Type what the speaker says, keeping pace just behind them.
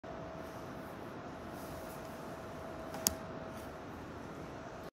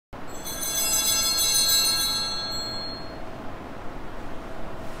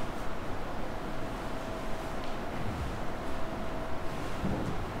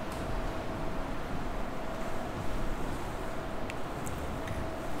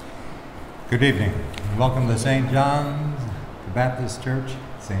Good evening. Welcome to St. John's the Baptist Church,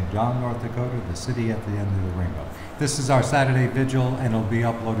 St. John, North Dakota, the city at the end of the rainbow. This is our Saturday vigil, and it'll be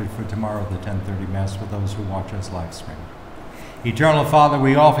uploaded for tomorrow, the 10:30 Mass, for those who watch us live stream. Eternal Father,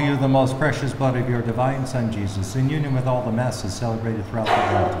 we offer you the most precious blood of your divine Son, Jesus, in union with all the Masses celebrated throughout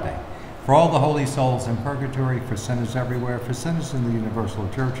the world today. For all the holy souls in purgatory, for sinners everywhere, for sinners in the universal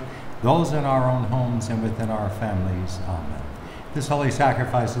church, those in our own homes and within our families. Amen. This holy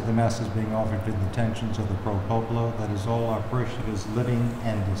sacrifice of the Mass is being offered to the intentions of the Pro Popolo, that is, all our parishioners living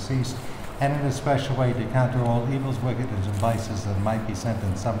and deceased, and in a special way to counter all evils, wickedness, and vices that might be sent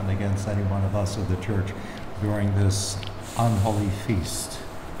and summoned against any one of us of the Church during this unholy feast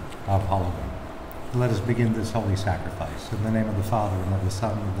of Halloween. Let us begin this holy sacrifice. In the name of the Father, and of the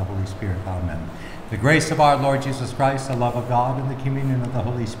Son, and of the Holy Spirit. Amen. The grace of our Lord Jesus Christ, the love of God, and the communion of the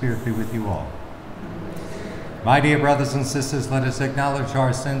Holy Spirit be with you all. My dear brothers and sisters, let us acknowledge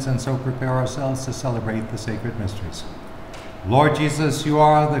our sins and so prepare ourselves to celebrate the sacred mysteries. Lord Jesus, you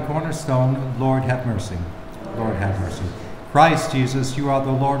are the cornerstone. Lord, have mercy. Lord, have mercy. Christ Jesus, you are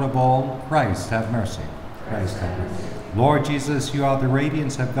the Lord of all. Christ, have mercy. Christ, have mercy. Lord Jesus, you are the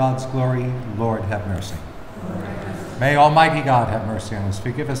radiance of God's glory. Lord, have mercy. May Almighty God have mercy on us,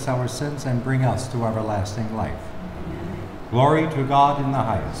 forgive us our sins, and bring us to everlasting life. Glory to God in the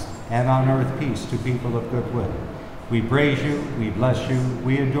highest, and on earth peace to people of good will. We praise you, we bless you,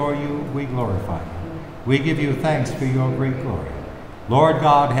 we adore you, we glorify you. We give you thanks for your great glory. Lord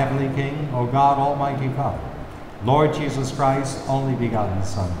God, Heavenly King, O God, Almighty Father, Lord Jesus Christ, only begotten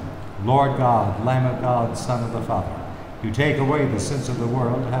Son, Lord God, Lamb of God, Son of the Father, you take away the sins of the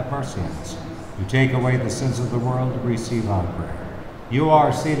world, have mercy on us. You take away the sins of the world, receive our prayer. You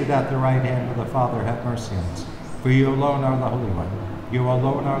are seated at the right hand of the Father, have mercy on us. For you alone are the Holy One. You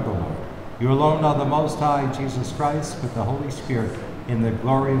alone are the Lord. You alone are the Most High, Jesus Christ, with the Holy Spirit, in the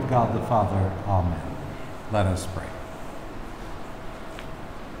glory of God the Father. Amen. Let us pray.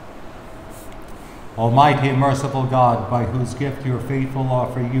 Almighty and merciful God, by whose gift your faithful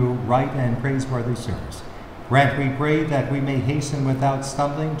offer you right and praiseworthy service, grant, we pray, that we may hasten without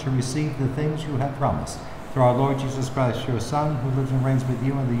stumbling to receive the things you have promised. Through our Lord Jesus Christ, your Son, who lives and reigns with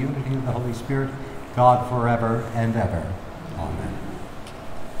you in the unity of the Holy Spirit, God forever and ever. Amen.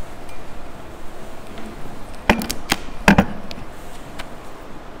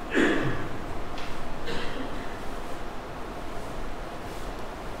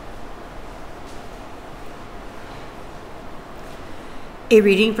 A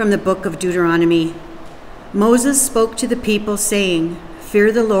reading from the book of Deuteronomy. Moses spoke to the people, saying,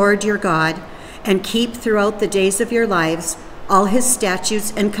 "Fear the Lord your God, and keep throughout the days of your lives all his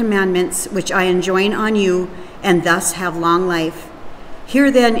statutes and commandments which I enjoin on you, and thus have long life.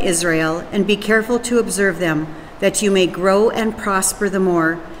 Hear then, Israel, and be careful to observe them, that you may grow and prosper the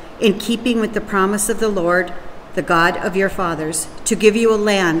more, in keeping with the promise of the Lord, the God of your fathers, to give you a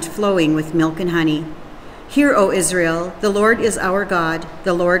land flowing with milk and honey. Hear, O Israel, the Lord is our God,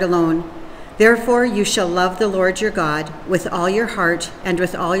 the Lord alone. Therefore you shall love the Lord your God with all your heart, and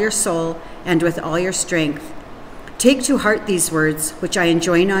with all your soul, and with all your strength. Take to heart these words, which I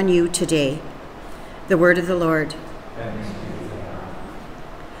enjoin on you today." The word of the Lord.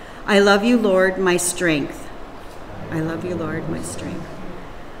 I love you, Lord, my strength. I love you, Lord, my strength.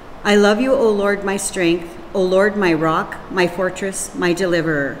 I love you, O Lord, my strength, O Lord, my rock, my fortress, my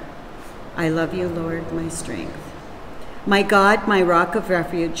deliverer. I love you, Lord, my strength. My God, my rock of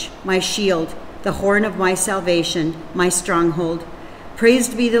refuge, my shield, the horn of my salvation, my stronghold.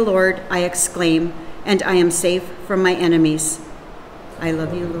 Praised be the Lord, I exclaim, and I am safe from my enemies. I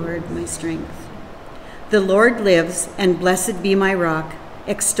love you, Lord, my strength. The Lord lives, and blessed be my rock.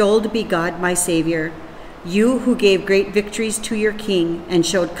 Extolled be God, my Savior. You who gave great victories to your king and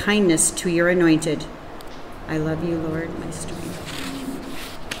showed kindness to your anointed. I love you, Lord, my strength.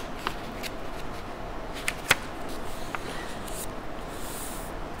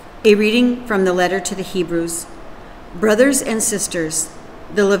 A reading from the letter to the Hebrews. Brothers and sisters,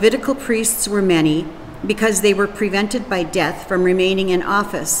 the Levitical priests were many, because they were prevented by death from remaining in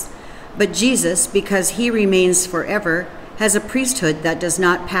office. But Jesus, because he remains forever, has a priesthood that does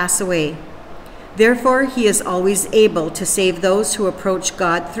not pass away. Therefore, he is always able to save those who approach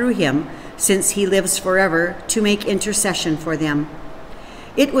God through him, since he lives forever to make intercession for them.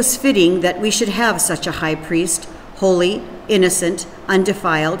 It was fitting that we should have such a high priest, holy, innocent,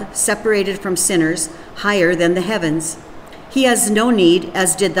 undefiled, separated from sinners, higher than the heavens. He has no need,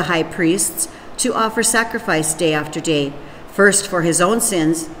 as did the high priests, to offer sacrifice day after day, first for his own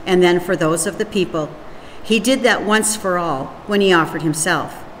sins and then for those of the people. He did that once for all when he offered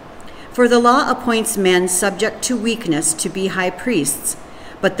himself. For the law appoints men subject to weakness to be high priests,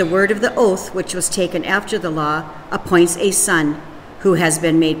 But the word of the oath, which was taken after the law, appoints a son who has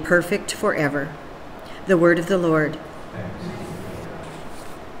been made perfect forever. The word of the Lord.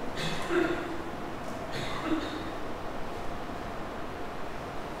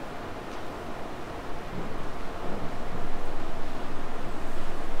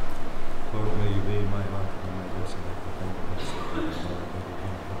 Lord, may you be in my heart and my lips, and I proclaim the best of the Lord, and begin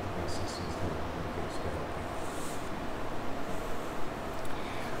to come to assistance that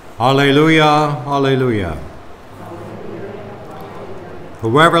Hallelujah, hallelujah.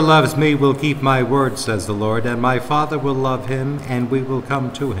 Whoever loves me will keep my word, says the Lord, and my Father will love him, and we will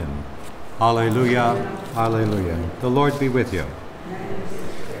come to him. Hallelujah, hallelujah. The Lord be with you.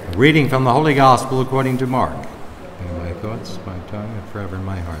 A reading from the Holy Gospel according to Mark. In my thoughts, my tongue, and forever in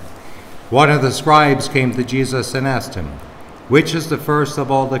my heart. One of the scribes came to Jesus and asked him, "Which is the first of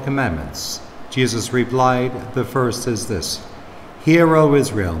all the commandments?" Jesus replied, "The first is this. Hear, O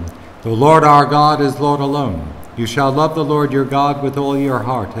Israel, the Lord our God is Lord alone. You shall love the Lord your God with all your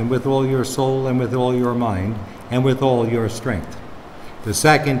heart, and with all your soul, and with all your mind, and with all your strength. The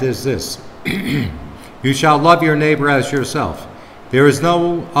second is this. You shall love your neighbor as yourself. There is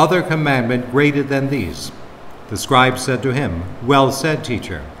no other commandment greater than these." The scribe said to him, "Well said,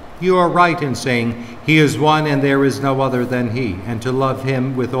 teacher. You are right in saying, he is one and there is no other than he, and to love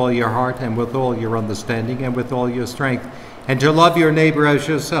him with all your heart, and with all your understanding, and with all your strength, and to love your neighbor as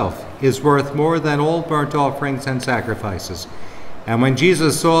yourself is worth more than all burnt offerings and sacrifices." And when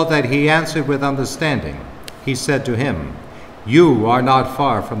Jesus saw that he answered with understanding, he said to him, "You are not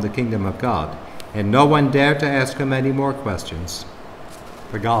far from the kingdom of God." And no one dared to ask him any more questions.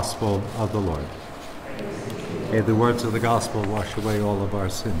 The Gospel of the Lord. May the words of the Gospel wash away all of our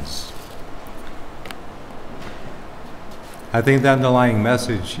sins. I think the underlying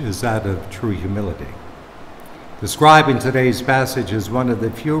message is that of true humility. The scribe in today's passage is one of the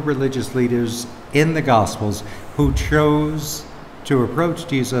few religious leaders in the Gospels who chose to approach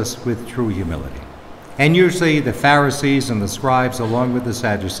Jesus with true humility. And usually the Pharisees and the scribes, along with the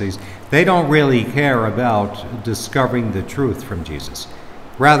Sadducees, they don't really care about discovering the truth from Jesus.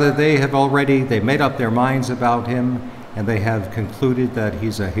 Rather, they made up their minds about him, and they have concluded that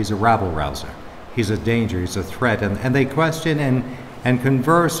he's a rabble-rouser. He's a danger, he's a threat, and they question and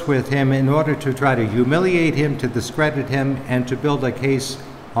converse with him in order to try to humiliate him, to discredit him, and to build a case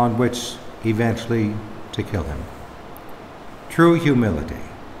on which eventually to kill him. True humility,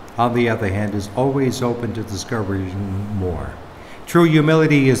 on the other hand, is always open to discovering more. True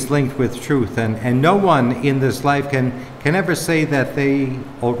humility is linked with truth, and no one in this life can ever say that they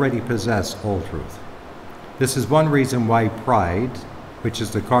already possess all truth. This is one reason why pride, which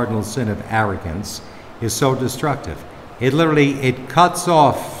is the cardinal sin of arrogance, is so destructive. It cuts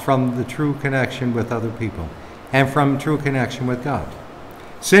off from the true connection with other people and from true connection with God.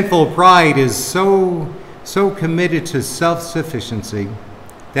 Sinful pride is so committed to self-sufficiency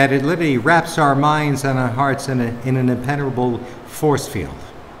that it literally wraps our minds and our hearts in an impenetrable force field.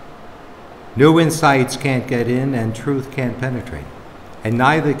 New insights can't get in, and truth can't penetrate, and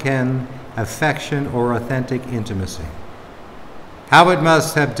neither can affection or authentic intimacy. How it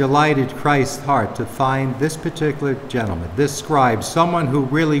must have delighted Christ's heart to find this particular gentleman, this scribe, someone who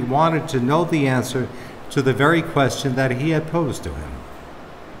really wanted to know the answer to the very question that he had posed to him.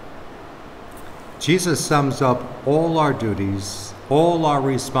 Jesus sums up all our duties, all our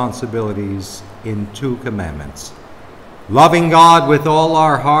responsibilities in 2 commandments. Loving God with all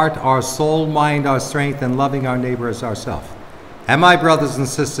our heart, our soul, mind, our strength, and loving our neighbor as ourselves. And my brothers and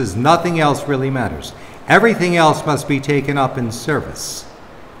sisters, nothing else really matters. Everything else must be taken up in service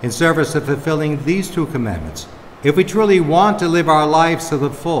of fulfilling these 2 commandments, if we truly want to live our lives to the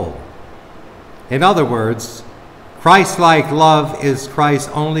full. In other words, Christ-like love is Christ's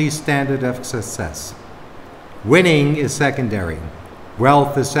only standard of success. Winning is secondary.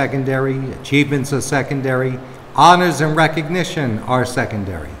 Wealth is secondary. Achievements are secondary. Honors and recognition are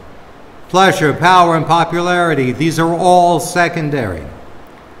secondary. Pleasure, power, and popularity, these are all secondary.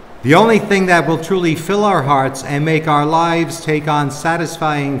 The only thing that will truly fill our hearts and make our lives take on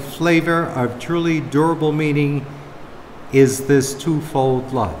satisfying flavor of truly durable meaning is this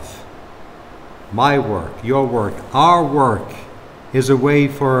twofold love. My work, your work, our work is a way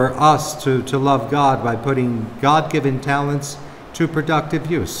for us to love God by putting God-given talents to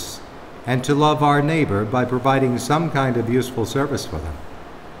productive use, and to love our neighbor by providing some kind of useful service for them.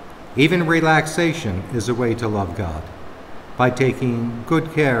 Even relaxation is a way to love God, by taking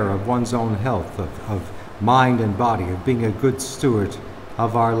good care of one's own health, of mind and body, of being a good steward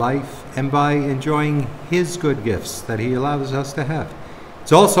of our life, and by enjoying his good gifts that he allows us to have.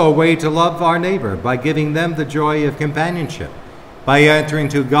 It's also a way to love our neighbor by giving them the joy of companionship, by entering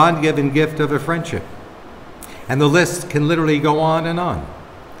into God-given gift of a friendship. And the list can literally go on and on.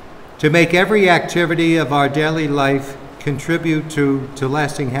 To make every activity of our daily life contribute to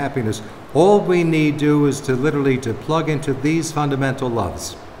lasting happiness, all we need do is to literally to plug into these fundamental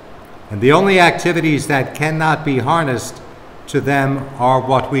loves. And the only activities that cannot be harnessed to them are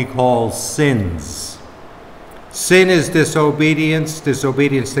what we call sins. Sin is disobedience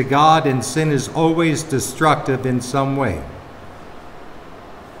to God, and sin is always destructive in some way,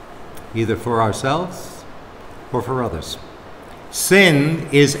 either for ourselves or for others. Sin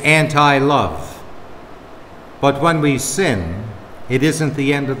is anti-love. But when we sin, it isn't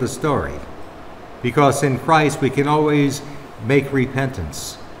the end of the story, because in Christ we can always make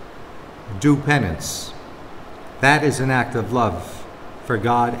repentance, do penance. That is an act of love for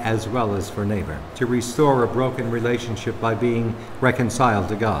God as well as for neighbor, to restore a broken relationship by being reconciled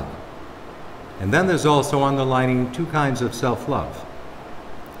to God. And then there's also underlining two kinds of self-love.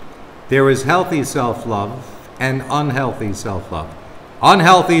 There is healthy self-love and unhealthy self-love.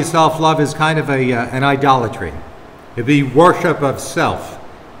 Unhealthy self-love is kind of an idolatry. It'd be worship of self.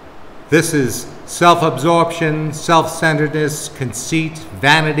 This is self-absorption, self-centeredness, conceit,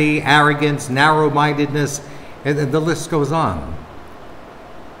 vanity, arrogance, narrow-mindedness, and the list goes on.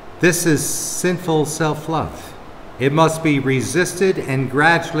 This is sinful self-love. It must be resisted and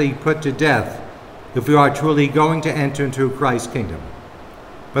gradually put to death if we are truly going to enter into Christ's kingdom.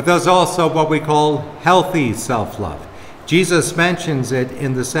 But there's also what we call healthy self-love. Jesus mentions it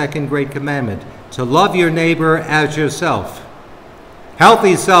in the second great commandment, to love your neighbor as yourself.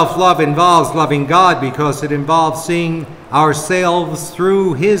 Healthy self-love involves loving God because it involves seeing ourselves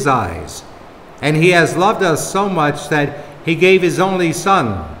through his eyes. And he has loved us so much that he gave his only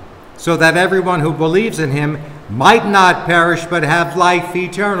Son, so that everyone who believes in him might not perish but have life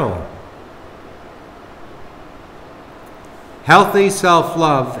eternal. Healthy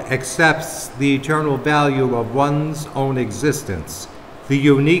self-love accepts the eternal value of one's own existence, the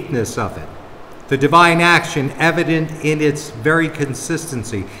uniqueness of it, the divine action evident in its very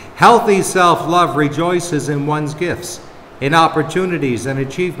consistency. Healthy self-love rejoices in one's gifts, in opportunities and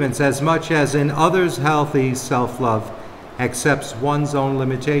achievements as much as in others. Healthy self-love accepts one's own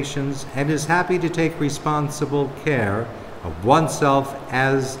limitations and is happy to take responsible care of oneself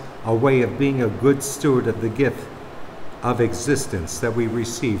as a way of being a good steward of the gift of existence that we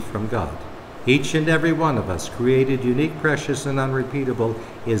receive from God. Each and every one of us, created unique, precious, and unrepeatable,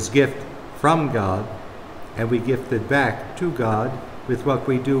 is gift from God, and we gift it back to God with what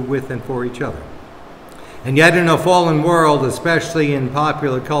we do with and for each other. And yet in a fallen world, especially in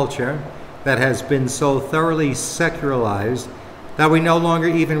popular culture, that has been so thoroughly secularized that we no longer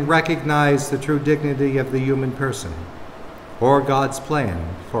even recognize the true dignity of the human person or God's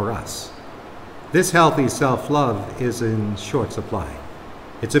plan for us. This healthy self-love is in short supply.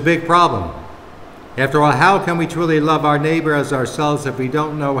 It's a big problem. After all, how can we truly love our neighbor as ourselves if we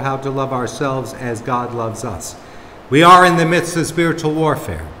don't know how to love ourselves as God loves us? We are in the midst of spiritual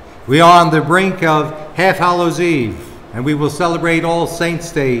warfare. We are on the brink of Half Hallows Eve, and we will celebrate All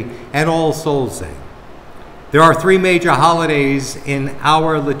Saints' Day and All Souls' Day. There are three major holidays in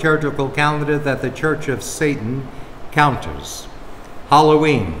our liturgical calendar that the Church of Satan counters: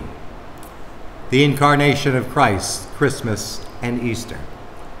 Halloween, the Incarnation of Christ, Christmas, and Easter.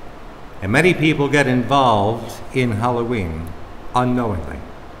 And many people get involved in Halloween unknowingly.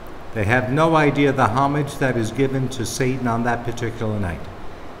 They have no idea the homage that is given to Satan on that particular night.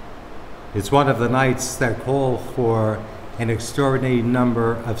 It's one of the nights that call for an extraordinary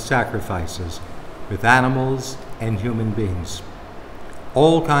number of sacrifices with animals and human beings.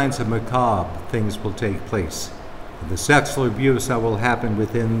 All kinds of macabre things will take place. The sexual abuse that will happen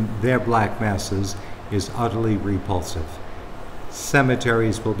within their black masses is utterly repulsive.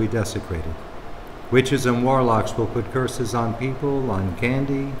 Cemeteries will be desecrated. Witches and warlocks will put curses on people, on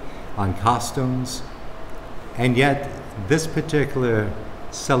candy, on costumes. And yet, this particular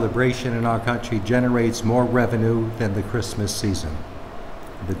celebration in our country generates more revenue than the Christmas season.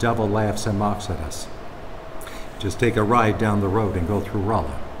 The devil laughs and mocks at us. Just take a ride down the road and go through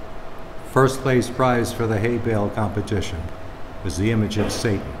Rolla. First place prize for the hay bale competition was the image of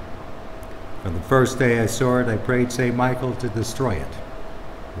Satan. From the first day I saw it, I prayed St. Michael to destroy it.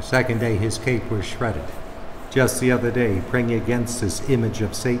 The second day, his cape was shredded. Just the other day, praying against this image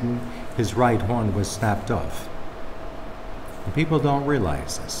of Satan, his right horn was snapped off. And people don't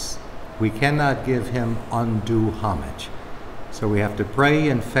realize this. We cannot give him undue homage. So we have to pray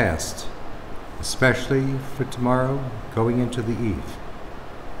and fast, especially for tomorrow, going into the eve.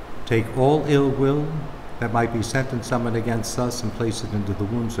 Take all ill will that might be sent and summoned against us and place it into the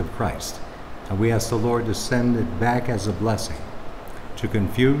wounds of Christ. And we ask the Lord to send it back as a blessing to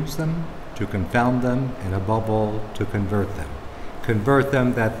confuse them, to confound them, and above all, to convert them. Convert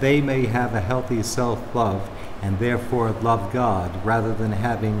them that they may have a healthy self-love and therefore love God rather than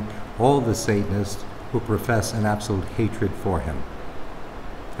having all the Satanists who profess an absolute hatred for him.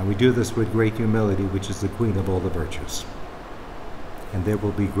 And we do this with great humility, which is the queen of all the virtues. And there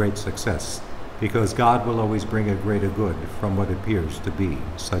will be great success, because God will always bring a greater good from what appears to be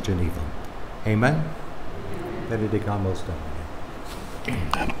such an evil. Amen? Benedicamos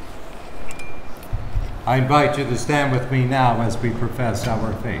Domini. I invite you to stand with me now as we profess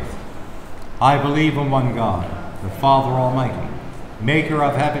our faith. I believe in one God, the Father Almighty, maker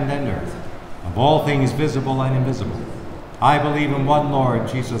of heaven and earth, of all things visible and invisible. I believe in one Lord,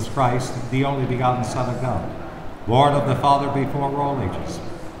 Jesus Christ, the only begotten Son of God, born of the Father before all ages,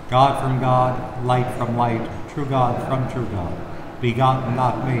 God from God, light from light, true God from true God, begotten,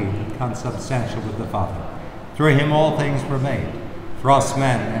 not made, consubstantial with the Father. Through him all things were made. For us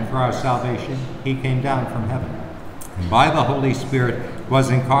men and for our salvation, he came down from heaven, and by the Holy Spirit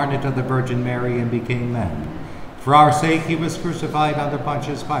was incarnate of the Virgin Mary and became man. For our sake he was crucified under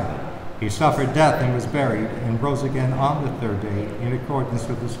Pontius Pilate. He suffered death and was buried, and rose again on the third day in accordance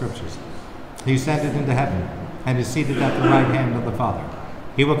with the Scriptures. He ascended into heaven, and is seated at the right hand of the Father.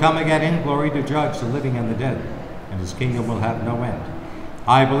 He will come again in glory to judge the living and the dead, and his kingdom will have no end.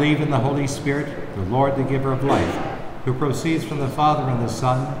 I believe in the Holy Spirit, the Lord, the giver of life, who proceeds from the Father and the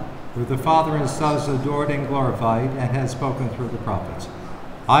Son, who the Father and Son is adored and glorified, and has spoken through the prophets.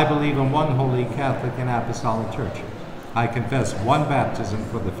 I believe in one holy, Catholic, and Apostolic Church. I confess one baptism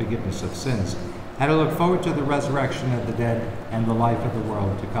for the forgiveness of sins, and I look forward to the resurrection of the dead and the life of the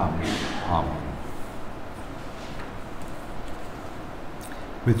world to come. Amen.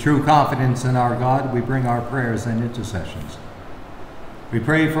 With true confidence in our God, we bring our prayers and intercessions. We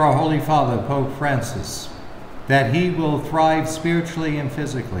pray for our Holy Father, Pope Francis, that he will thrive spiritually and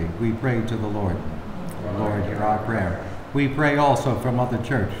physically. We pray to the Lord. Lord, hear our prayer. We pray also for Mother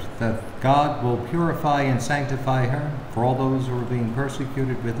Church, that God will purify and sanctify her. For all those who are being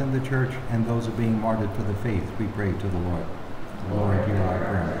persecuted within the Church and those who are being martyred for the faith, we pray to the Lord. Lord, hear our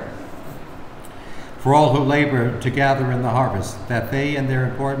prayer. For all who labor to gather in the harvest, that they and their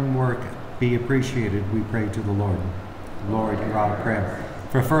important work be appreciated, we pray to the Lord. Lord, hear our prayer.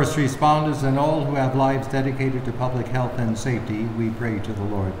 For first responders and all who have lives dedicated to public health and safety, we pray to the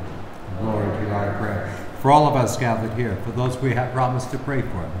Lord. Lord, hear our prayer. For all of us gathered here, for those we have promised to pray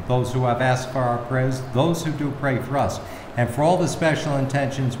for, those who have asked for our prayers, those who do pray for us, and for all the special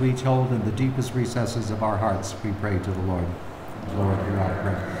intentions we each hold in the deepest recesses of our hearts, we pray to the Lord. Lord, hear our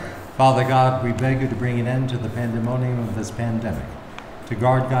prayer. Father God, we beg you to bring an end to the pandemonium of this pandemic, to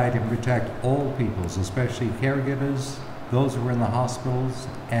guard, guide, and protect all peoples, especially caregivers, those who are in the hospitals,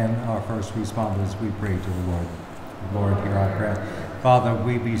 and our first responders, we pray to the Lord. Lord, hear our prayer. Father,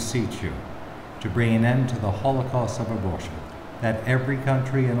 we beseech you to bring an end to the Holocaust of abortion, that every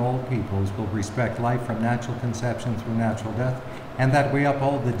country and all peoples will respect life from natural conception through natural death, and that we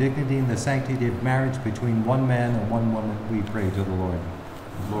uphold the dignity and the sanctity of marriage between one man and one woman, we pray to the Lord.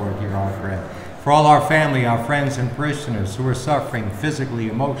 Lord, hear our prayer. For all our family, our friends, and parishioners who are suffering physically,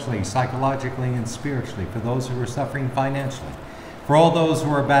 emotionally, psychologically, and spiritually, for those who are suffering financially, for all those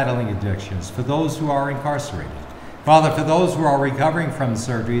who are battling addictions, for those who are incarcerated, Father, for those who are recovering from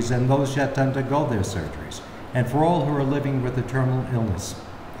surgeries and those yet to undergo their surgeries, and for all who are living with a terminal illness,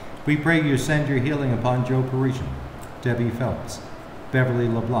 we pray you send your healing upon Joe Parisian, Debbie Phelps, Beverly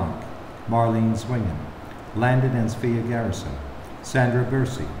LeBlanc, Marlene Swingen, Landon and Sophia Garrison, Sandra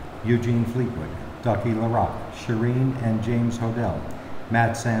Bursey, Eugene Fleetwood, Ducky LaRock, Shireen and James Hodell,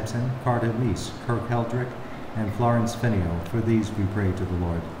 Matt Sampson, Carter Meese, Kirk Heldrick, and Florence Fineo. For these we pray to the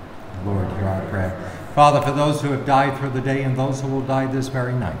Lord. Lord, hear our prayer. Father, for those who have died through the day and those who will die this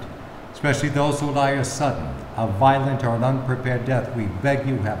very night, especially those who will die a sudden, a violent, or an unprepared death, we beg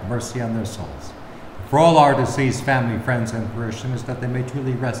you have mercy on their souls. For all our deceased family, friends, and parishioners, that they may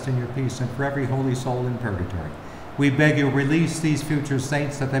truly rest in your peace, and for every holy soul in purgatory, we beg you release these future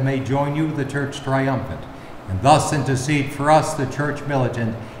saints that they may join you, the Church triumphant, and thus intercede for us, the Church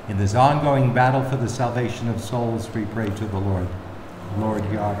militant, in this ongoing battle for the salvation of souls. We pray to the Lord. Lord,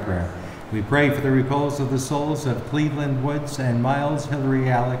 hear our prayer. We pray for the repose of the souls of Cleveland Woods and Miles Hillary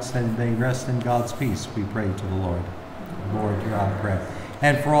Alex, that they rest in God's peace. We pray to the Lord. Lord, hear our prayer.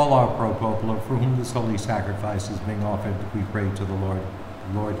 And for all our pro populo, for whom this holy sacrifice is being offered, we pray to the Lord.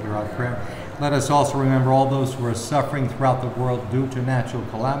 Lord, hear our prayer. Let us also remember all those who are suffering throughout the world due to natural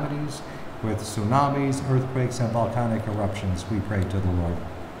calamities, with tsunamis, earthquakes, and volcanic eruptions. We pray to the Lord.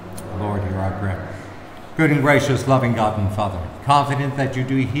 Lord, hear our prayer. Good and gracious, loving God and Father, confident that you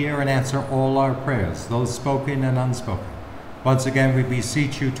do hear and answer all our prayers, those spoken and unspoken. Once again, we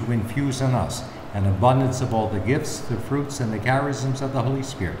beseech you to infuse in us an abundance of all the gifts, the fruits, and the charisms of the Holy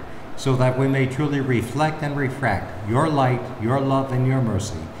Spirit, so that we may truly reflect and refract your light, your love, and your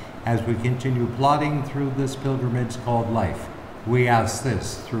mercy as we continue plodding through this pilgrimage called life. We ask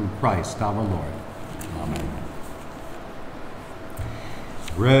this through Christ our Lord. Amen.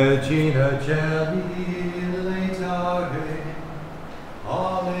 Regina Caeli laetare,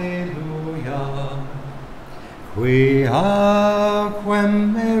 Alleluia. Quia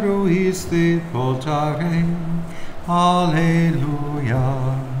quem meruisti potare,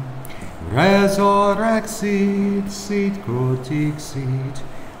 Alleluia. Resurrexit sit cutixit,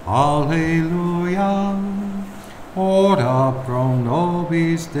 Alleluia. Ora pro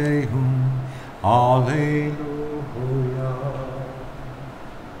nobis Deum, Alleluia.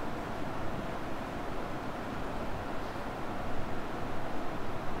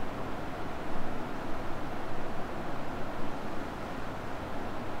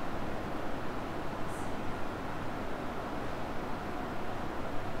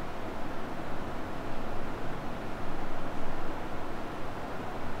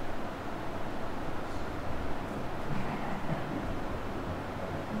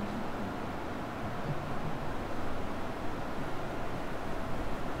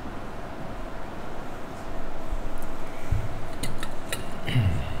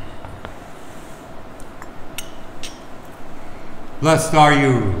 Blessed are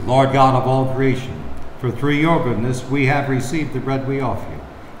you, Lord God of all creation, for through your goodness we have received the bread we offer you,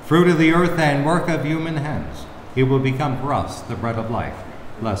 fruit of the earth and work of human hands. It will become for us the bread of life.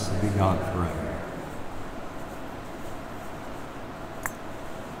 Blessed be God forever.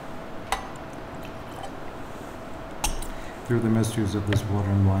 Through the mysteries of this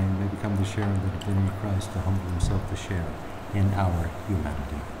water and wine may become the share of the divinity of Christ, to humble himself to share in our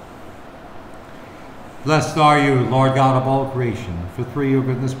humanity. Blessed are you, Lord God of all creation, for through your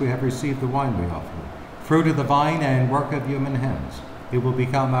goodness we have received the wine we offer you, fruit of the vine and work of human hands. It will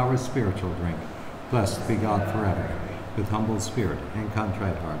become our spiritual drink. Blessed be God forever. With humble spirit and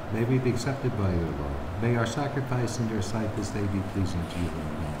contrite heart, may we be accepted by you, Lord. May our sacrifice in your sight this day be pleasing to you,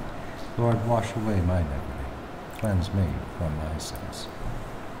 Lord God. Lord, wash away my iniquity. Cleanse me from my sins.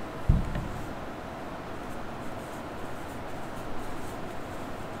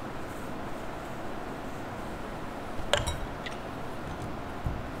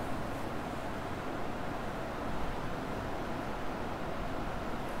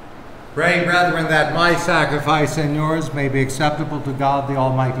 Pray, brethren, that my sacrifice and yours may be acceptable to God the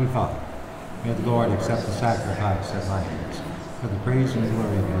Almighty Father. May the Lord accept the sacrifice at my hands, for the praise and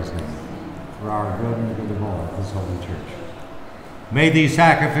glory of his name, for our good and the good of all his holy church. May these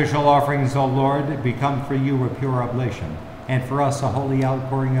sacrificial offerings, O Lord, become for you a pure oblation, and for us a holy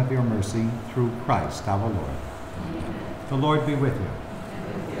outpouring of your mercy through Christ our Lord. Amen. The Lord be with you.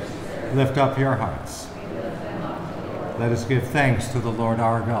 Lift up your hearts. Let us give thanks to the Lord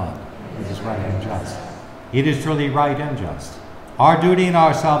our God. It is right and just. It is truly right and just. Our duty and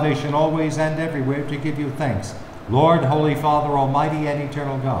our salvation always and everywhere to give you thanks, Lord, Holy Father, Almighty and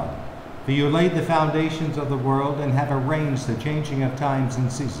eternal God. For you laid the foundations of the world and have arranged the changing of times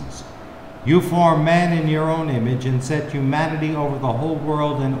and seasons. You formed man in your own image and set humanity over the whole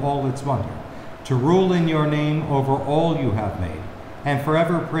world and all its wonder, to rule in your name over all you have made, and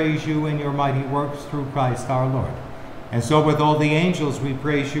forever praise you in your mighty works through Christ our Lord. And so with all the angels we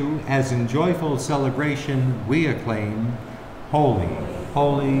praise you, as in joyful celebration we acclaim, Holy,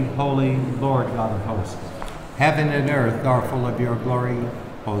 holy, holy, Lord God of hosts. Heaven and earth are full of your glory.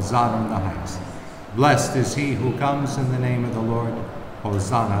 Hosanna in the highest. Blessed is he who comes in the name of the Lord.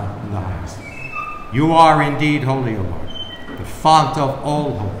 Hosanna in the highest. You are indeed holy, O Lord, the font of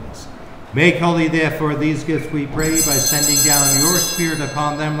all holiness. Make holy, therefore, these gifts, we pray, by sending down your Spirit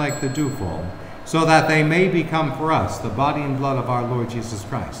upon them like the dewfall, so that they may become for us the body and blood of our Lord Jesus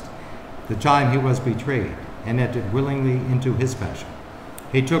Christ. The time he was betrayed and entered willingly into his passion,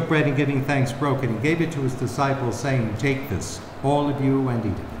 he took bread and, giving thanks, broke it and gave it to his disciples, saying, "Take this, all of you, and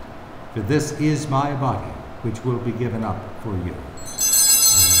eat of it. For this is my body, which will be given up for you."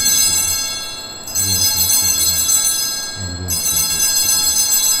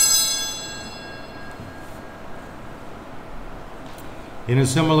 In a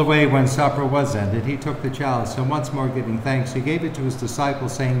similar way, when supper was ended, he took the chalice, and once more giving thanks, he gave it to his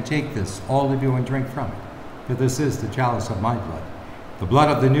disciples, saying, "Take this, all of you, and drink from it. For this is the chalice of my blood, the blood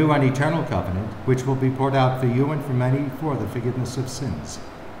of the new and eternal covenant, which will be poured out for you and for many for the forgiveness of sins.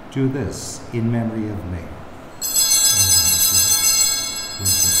 Do this in memory of me."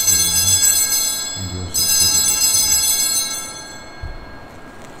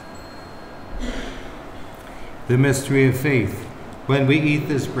 The mystery of faith. When we eat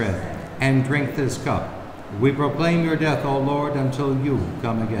this bread and drink this cup, we proclaim your death, O Lord, until you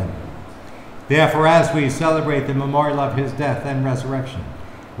come again. Therefore, as we celebrate the memorial of his death and resurrection,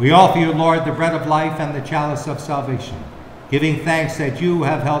 we offer you, Lord, the bread of life and the chalice of salvation, giving thanks that you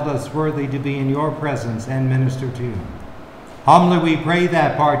have held us worthy to be in your presence and minister to you. Humbly we pray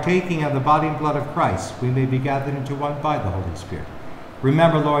that, partaking of the body and blood of Christ, we may be gathered into one by the Holy Spirit.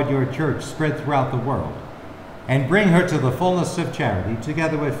 Remember, Lord, your church spread throughout the world, and bring her to the fullness of charity,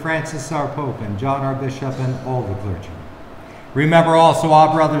 together with Francis our Pope and John our Bishop and all the clergy. Remember also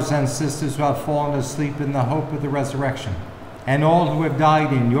our brothers and sisters who have fallen asleep in the hope of the resurrection, and all who have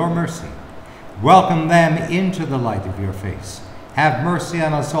died in your mercy. Welcome them into the light of your face. Have mercy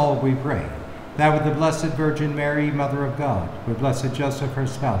on us all, we pray, that with the Blessed Virgin Mary, Mother of God, with Blessed Joseph, her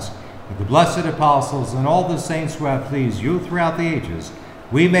spouse, with the blessed apostles and all the saints who have pleased you throughout the ages,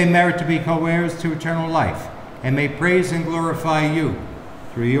 we may merit to be co-heirs to eternal life, and may praise and glorify you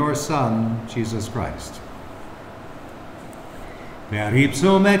through your Son, Jesus Christ. Per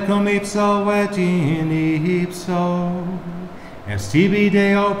ipsum et cum ipso et in ipso, est tibi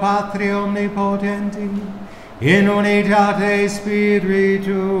Deo Patri omnipotenti, in unitate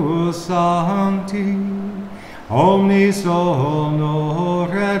Spiritus Sancti, omnis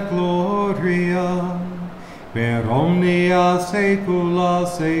honor et gloria, per omnia saecula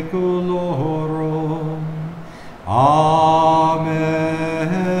saeculorum. Amen.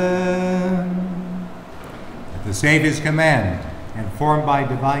 At the Savior's command, and formed by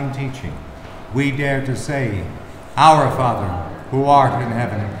divine teaching, we dare to say, Our Father, who art in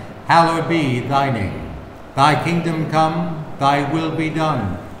heaven, hallowed be thy name. Thy kingdom come, thy will be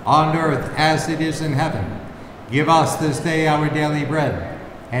done, on earth as it is in heaven. Give us this day our daily bread,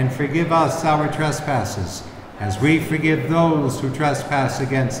 and forgive us our trespasses, as we forgive those who trespass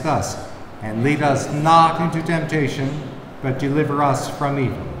against us. And lead us not into temptation, but deliver us from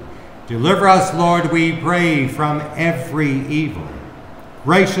evil. Deliver us, Lord, we pray, from every evil.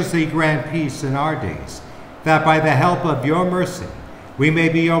 Graciously grant peace in our days, that by the help of your mercy we may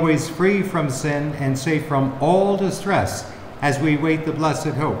be always free from sin and safe from all distress, as we wait the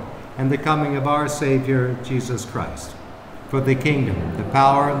blessed hope and the coming of our Savior, Jesus Christ. For the kingdom, the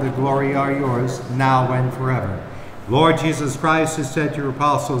power, and the glory are yours, now and forever. Lord Jesus Christ, who said to your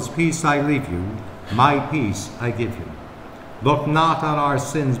apostles, Peace I leave you, my peace I give you. Look not on our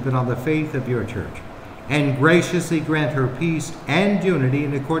sins, but on the faith of your church, and graciously grant her peace and unity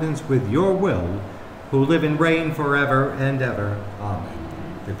in accordance with your will, who live and reign forever and ever. Amen.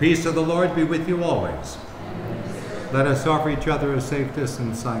 The peace of the Lord be with you always. Let us offer each other a safe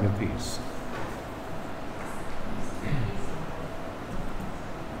distance sign of peace.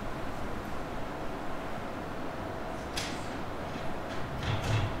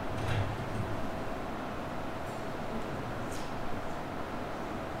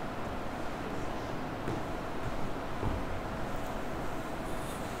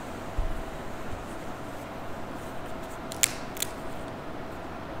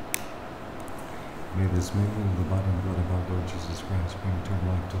 May this mingling of the body and blood of our Lord Jesus Christ bring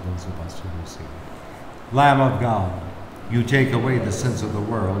eternal life to those of us who receive it. Lamb of God, you take away the sins of the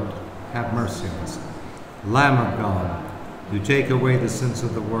world, have mercy on us. Lamb of God, you take away the sins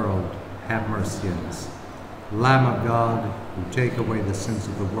of the world, have mercy on us. Lamb of God, you take away the sins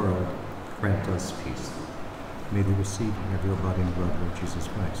of the world, grant us peace. May the receiving of your body and blood, Lord Jesus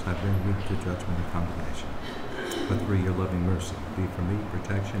Christ, not bring me to judgment and condemnation, but through your loving mercy, be for me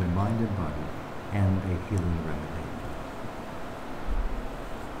protection in mind and body, and a healing remedy.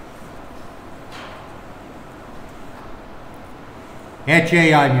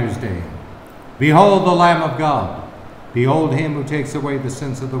 Ecce Agnus Dei. Behold the Lamb of God. Behold him who takes away the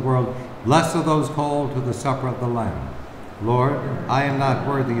sins of the world. Blessed are those called to the supper of the Lamb. Lord, I am not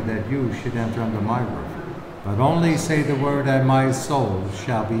worthy that you should enter under my roof, but only say the word, and my soul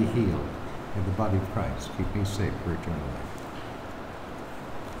shall be healed. In the body of Christ, keep me safe for eternal life.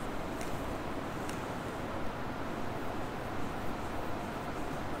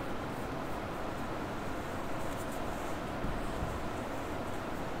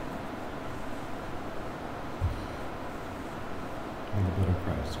 In the blood of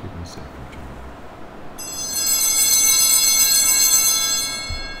Christ, keep me safe for eternal life.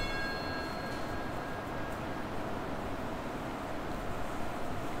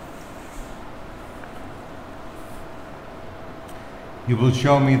 You will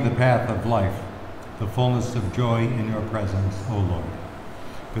show me the path of life, the fullness of joy in your presence, O Lord.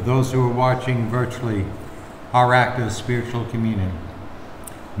 For those who are watching virtually our act of spiritual communion,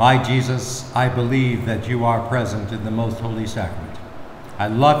 my Jesus, I believe that you are present in the most holy sacrament. I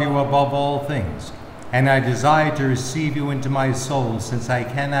love you above all things, and I desire to receive you into my soul, since I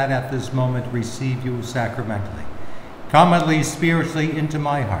cannot at this moment receive you sacramentally. Come at least spiritually into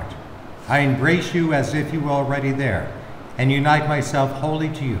my heart. I embrace you as if you were already there, and unite myself wholly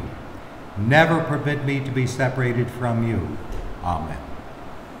to you. Never permit me to be separated from you. Amen.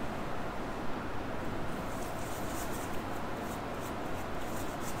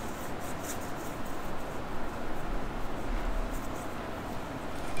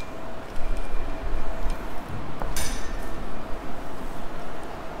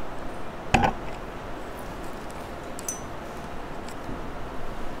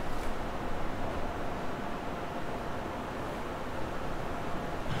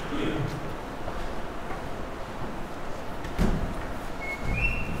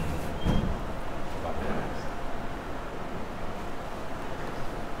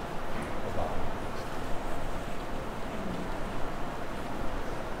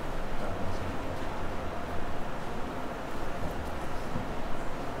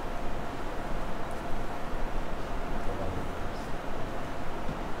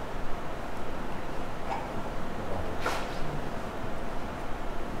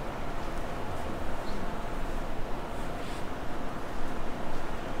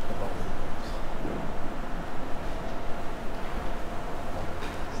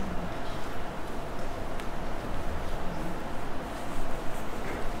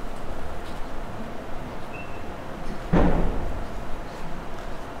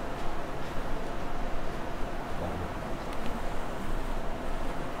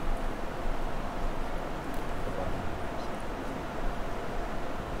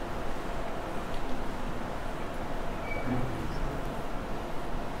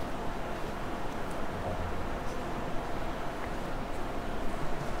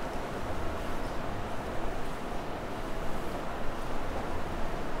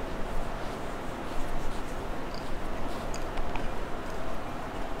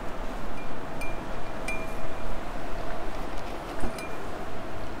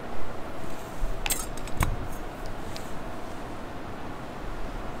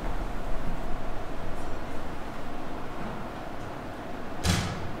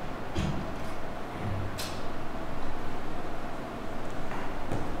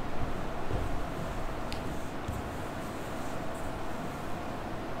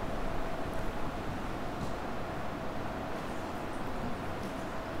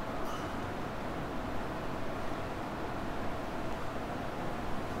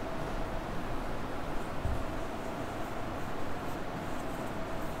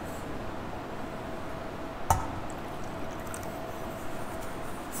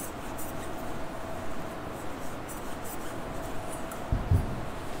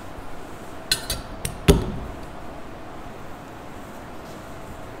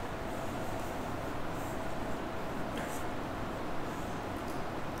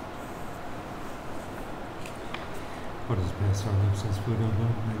 What is past our lips as food, O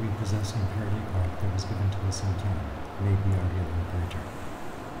Lord, may we possess in purity part that was given to us in time, may be our healing for eternity.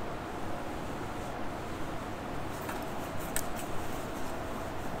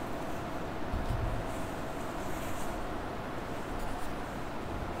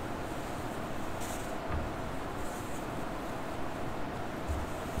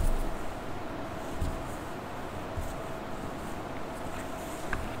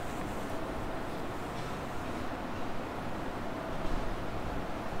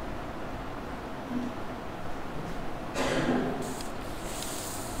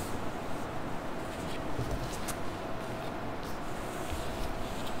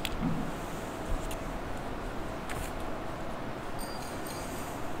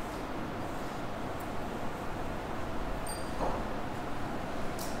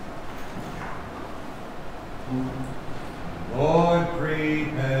 Lord,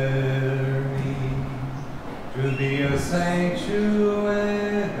 prepare me to be a sanctuary,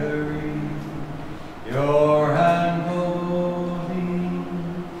 your hand holding,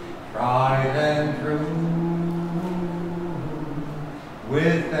 tried and true,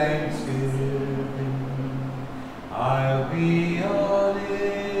 with thanksgiving, I'll be a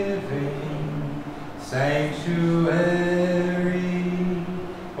living sanctuary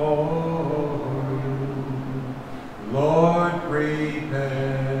for you. Lord,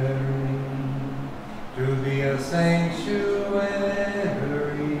 prepare me to be a sanctuary,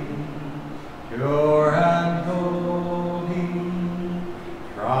 pure and holy,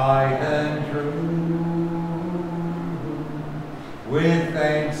 tried and true. With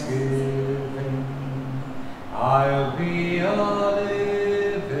thanksgiving, I'll be a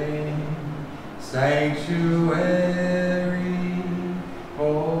living sanctuary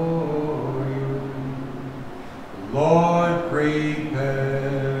for you.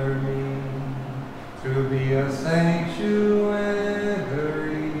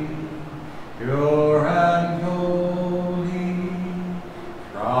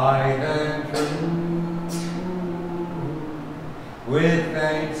 right and true, with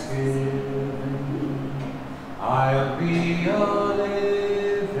thanksgiving, I'll be a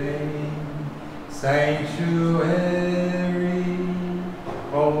living sanctuary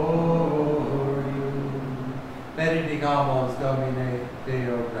for you. Benedicamos Domine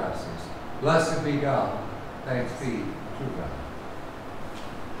Deo gratias. Blessed be God. Thanks be to God.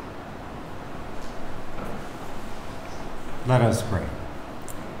 Let us pray.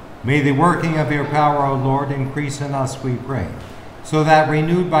 May the working of your power, O Lord, increase in us, we pray, so that,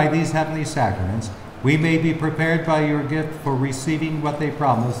 renewed by these heavenly sacraments, we may be prepared by your gift for receiving what they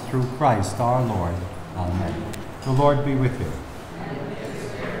promise through Christ our Lord. Amen. The Lord be with you.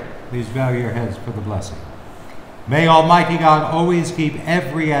 Please bow your heads for the blessing. May Almighty God always keep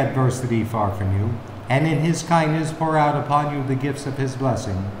every adversity far from you, and in his kindness pour out upon you the gifts of his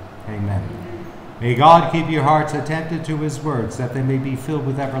blessing. Amen. May God keep your hearts attentive to his words, that they may be filled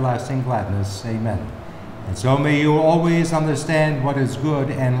with everlasting gladness. Amen. And so may you always understand what is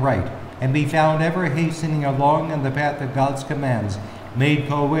good and right, and be found ever hastening along in the path of God's commands, made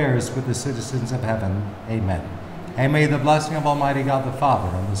co-heirs with the citizens of heaven. Amen. And may the blessing of Almighty God the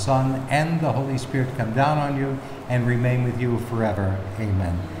Father, and the Son, and the Holy Spirit come down on you and remain with you forever.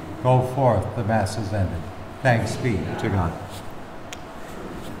 Amen. Go forth, the Mass is ended. Thanks be to God.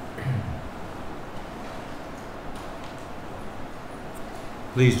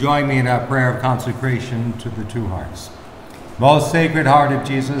 Please join me in our prayer of consecration to the two hearts. Most Sacred Heart of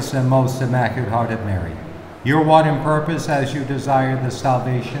Jesus and most Immaculate Heart of Mary, your one in purpose as you desire the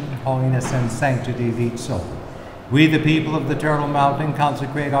salvation, holiness, and sanctity of each soul. We, the people of the Turtle Mountain,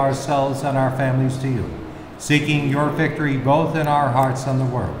 consecrate ourselves and our families to you, seeking your victory both in our hearts and the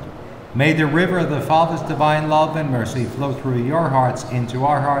world. May the river of the Father's divine love and mercy flow through your hearts into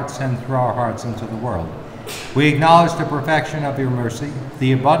our hearts and through our hearts into the world. We acknowledge the perfection of your mercy,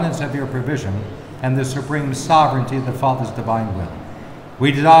 the abundance of your provision, and the supreme sovereignty of the Father's divine will.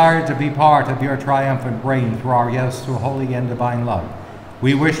 We desire to be part of your triumphant reign through our yes to holy and divine love.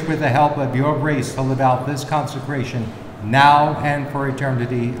 We wish, with the help of your grace, to live out this consecration now and for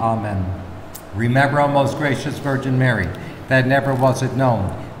eternity. Amen. Remember, O most gracious Virgin Mary, that never was it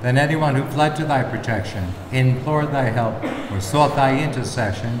known that anyone who fled to thy protection, implored thy help, or sought thy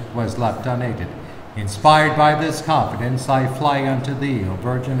intercession was left unaided. Inspired by this confidence, I fly unto thee, O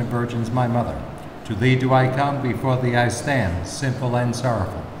Virgin of Virgins, my Mother. To thee do I come, before thee I stand, simple and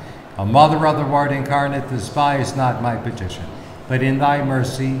sorrowful. O Mother of the Word incarnate, despise not my petition, but in thy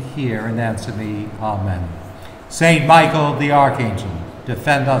mercy hear and answer me. Amen. Saint Michael the Archangel,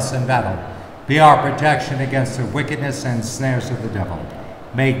 defend us in battle. Be our protection against the wickedness and snares of the devil.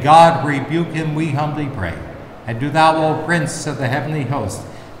 May God rebuke him, we humbly pray. And do thou, O Prince of the heavenly host,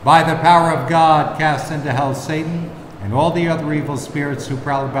 by the power of God, cast into hell Satan and all the other evil spirits who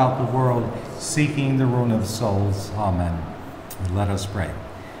prowl about the world, seeking the ruin of souls. Amen. And let us pray.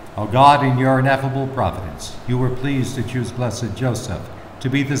 O God, in your ineffable providence, you were pleased to choose blessed Joseph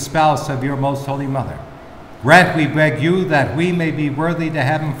to be the spouse of your most holy mother. Grant, we beg you, that we may be worthy to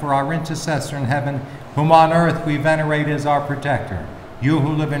have him for our intercessor in heaven, whom on earth we venerate as our protector, you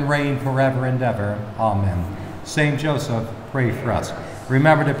who live and reign forever and ever. Amen. Saint Joseph, pray for us.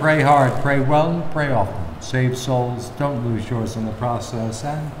 Remember to pray hard, pray well, pray often. Save souls, don't lose yours in the process,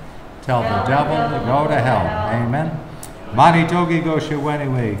 and tell the devil to go to hell. Amen. Manitogi Gosha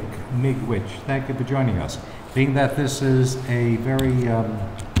Wenewake, Miigwech. Thank you for joining us. Being that this is a very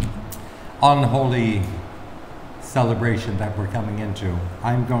unholy celebration that we're coming into,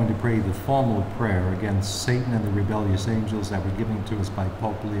 I'm going to pray the formal prayer against Satan and the rebellious angels that were given to us by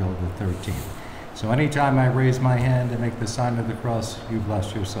Pope Leo XIII. So anytime I raise my hand and make the sign of the cross, you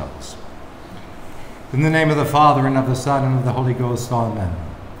bless yourselves. In the name of the Father, and of the Son, and of the Holy Ghost, amen.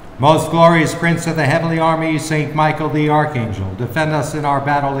 Most glorious Prince of the heavenly army, Saint Michael the Archangel, defend us in our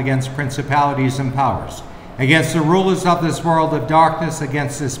battle against principalities and powers, against the rulers of this world of darkness,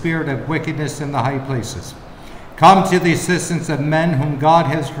 against the spirit of wickedness in the high places. Come to the assistance of men whom God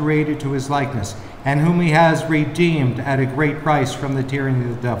has created to his likeness, and whom he has redeemed at a great price from the tyranny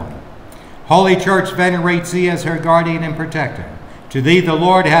of the devil. Holy Church venerates thee as her guardian and protector. To thee the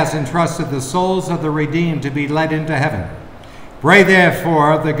Lord has entrusted the souls of the redeemed to be led into heaven. Pray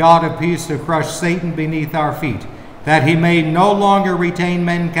therefore the God of peace to crush Satan beneath our feet, that he may no longer retain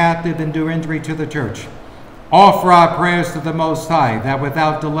men captive and do injury to the church. Offer our prayers to the Most High, that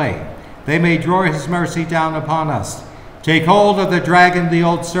without delay they may draw his mercy down upon us. Take hold of the dragon, the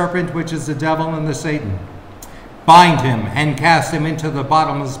old serpent, which is the devil and the Satan. Bind him and cast him into the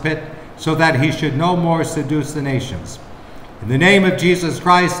bottomless pit, so that he should no more seduce the nations. In the name of Jesus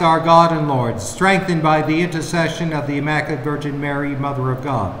Christ, our God and Lord, strengthened by the intercession of the Immaculate Virgin Mary, Mother of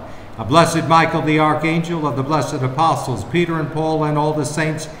God, of blessed Michael the Archangel, of the blessed apostles, Peter and Paul, and all the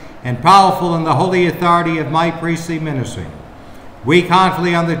saints, and powerful in the holy authority of my priestly ministry, we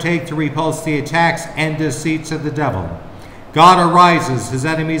confidently undertake to repulse the attacks and deceits of the devil. God arises, his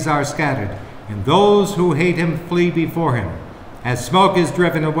enemies are scattered, and those who hate him flee before him. As smoke is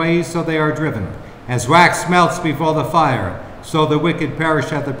driven away, so they are driven. As wax melts before the fire, so the wicked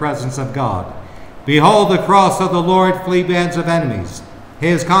perish at the presence of God. Behold the cross of the Lord, flee bands of enemies. He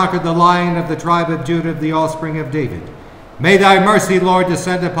has conquered the Lion of the tribe of Judah, the offspring of David. May thy mercy, Lord,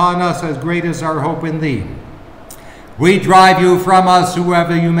 descend upon us, as great is our hope in thee. We drive you from us,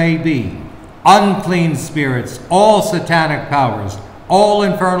 whoever you may be, unclean spirits, all satanic powers, all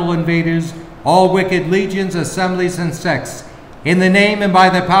infernal invaders, all wicked legions, assemblies, and sects. In the name and by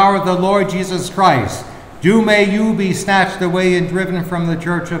the power of the Lord Jesus Christ, do may you be snatched away and driven from the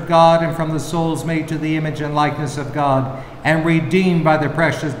church of God and from the souls made to the image and likeness of God and redeemed by the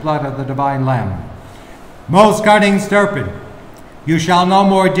precious blood of the divine Lamb. Most cunning serpent, you shall no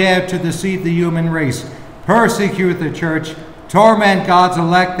more dare to deceive the human race, persecute the church, torment God's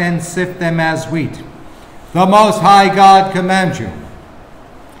elect, and sift them as wheat. The Most High God commands you,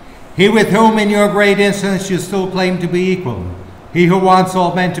 he with whom in your great insolence you still claim to be equal, he who wants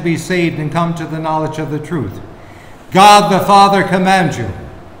all men to be saved and come to the knowledge of the truth. God the Father commands you.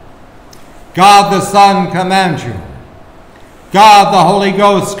 God the Son commands you. God the Holy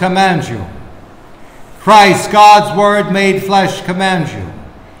Ghost commands you. Christ, God's Word made flesh, commands you.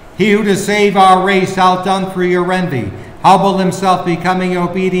 He who to save our race outdone through your envy, humbled himself, becoming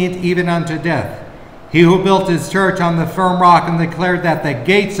obedient even unto death. He who built his church on the firm rock and declared that the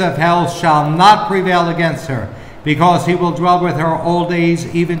gates of hell shall not prevail against her, because he will dwell with her all days,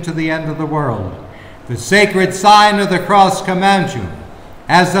 even to the end of the world. The sacred sign of the cross commands you,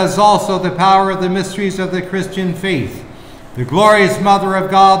 as does also the power of the mysteries of the Christian faith. The glorious Mother of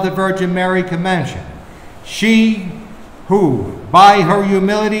God, the Virgin Mary, commands you. She who, by her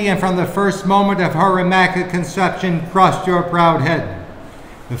humility and from the first moment of her immaculate conception, crushed your proud head.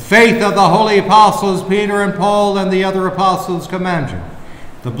 The faith of the holy apostles, Peter and Paul, and the other apostles command you.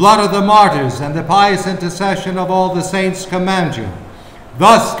 The blood of the martyrs and the pious intercession of all the saints command you.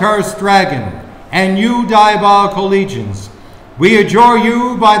 Thus, cursed dragon, and you diabolical legions, we adjure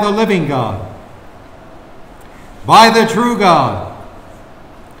you by the living God, by the true God,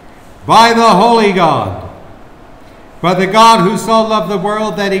 by the holy God, by the God who so loved the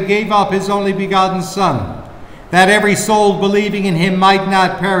world that he gave up his only begotten Son, that every soul believing in him might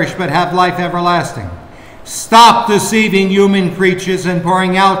not perish but have life everlasting. Stop deceiving human creatures and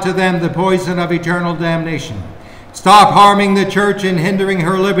pouring out to them the poison of eternal damnation. Stop harming the church and hindering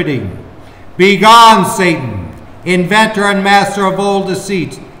her liberty. Begone, Satan, inventor and master of all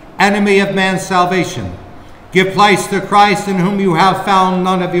deceit, enemy of man's salvation. Give place to Christ, in whom you have found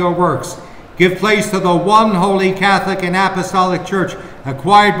none of your works. Give place to the one holy Catholic and Apostolic Church,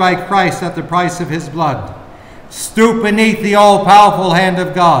 acquired by Christ at the price of his blood. Stoop beneath the all-powerful hand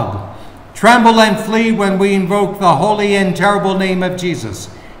of God. Tremble and flee when we invoke the holy and terrible name of Jesus,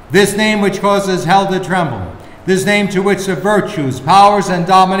 this name which causes hell to tremble, this name to which the virtues, powers, and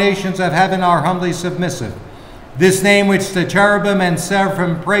dominations of heaven are humbly submissive, this name which the cherubim and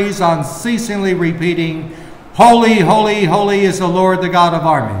seraphim praise unceasingly, repeating, Holy, holy, holy is the Lord, the God of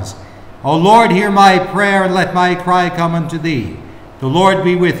armies. O Lord, hear my prayer, and let my cry come unto thee. The Lord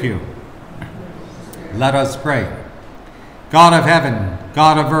be with you. Let us pray. God of heaven,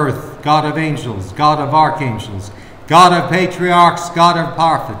 God of earth, God of angels, God of archangels, God of patriarchs, God of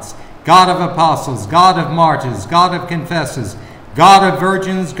prophets, God of apostles, God of martyrs, God of confessors, God of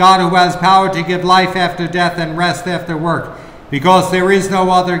virgins, God who has power to give life after death and rest after work, because there is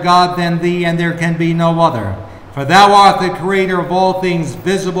no other God than thee, and there can be no other. For thou art the creator of all things,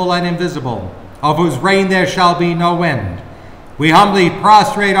 visible and invisible, of whose reign there shall be no end. We humbly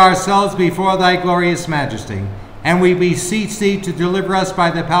prostrate ourselves before thy glorious majesty, and we beseech thee to deliver us by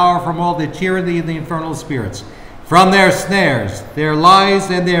the power from all the tyranny of the infernal spirits, from their snares, their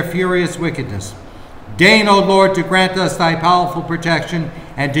lies, and their furious wickedness. Deign, O Lord, to grant us thy powerful protection,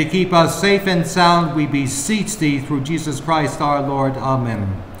 and to keep us safe and sound, we beseech thee through Jesus Christ our Lord.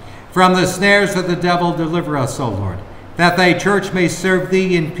 Amen. From the snares of the devil deliver us, O Lord, that thy church may serve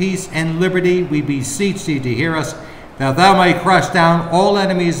thee in peace and liberty. We beseech thee to hear us, that thou may crush down all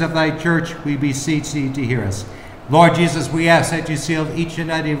enemies of thy church. We beseech thee to hear us. Lord Jesus, we ask that you seal each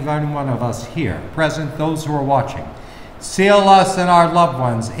and every one of us here, present, those who are watching. Seal us and our loved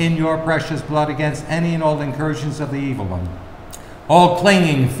ones in your precious blood against any and all incursions of the evil one. All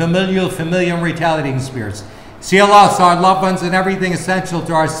clinging, familiar, and retaliating spirits, Seal us, our loved ones, and everything essential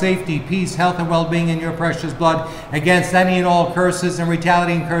to our safety, peace, health, and well-being in your precious blood against any and all curses and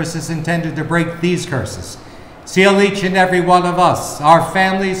retaliating curses intended to break these curses. Seal each and every one of us, our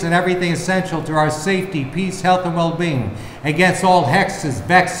families, and everything essential to our safety, peace, health, and well-being against all hexes,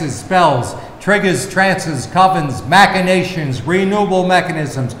 vexes, spells, triggers, trances, covens, machinations, renewable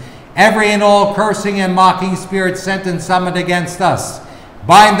mechanisms, every and all cursing and mocking spirits sent and summoned against us.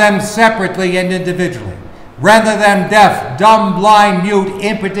 Bind them separately and individually. Render them deaf, dumb, blind, mute,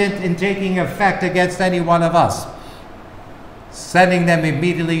 impotent in taking effect against any one of us, sending them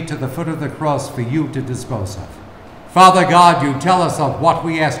immediately to the foot of the cross for you to dispose of. Father God, you tell us of what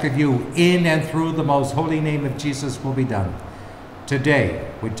we ask of you in and through the most holy name of Jesus will be done.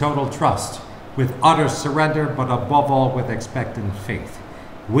 Today, with total trust, with utter surrender, but above all with expectant faith.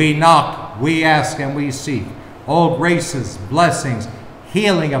 We knock, we ask, and we seek all graces, blessings,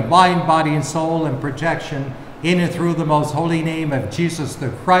 healing of mind, body, and soul, and protection in and through the most holy name of Jesus the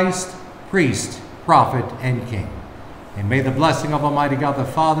Christ, priest, prophet, and king. And may the blessing of Almighty God, the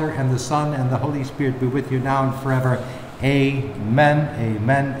Father, and the Son, and the Holy Spirit be with you now and forever. Amen,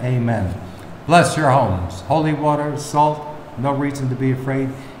 amen, amen. Bless your homes. Holy water, salt, no reason to be afraid.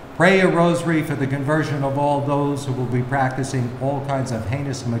 Pray a rosary for the conversion of all those who will be practicing all kinds of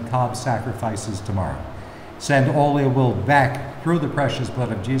heinous and macabre sacrifices tomorrow. Send all ill will back through the precious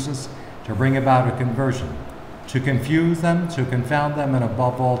blood of Jesus to bring about a conversion, to confuse them, to confound them, and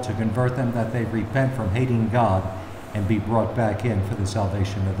above all, to convert them that they repent from hating God and be brought back in for the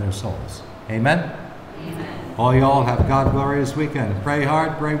salvation of their souls. Amen? Amen. All y'all have a God glorious weekend. Pray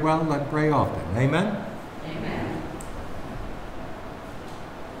hard, pray well, and pray often. Amen? Amen.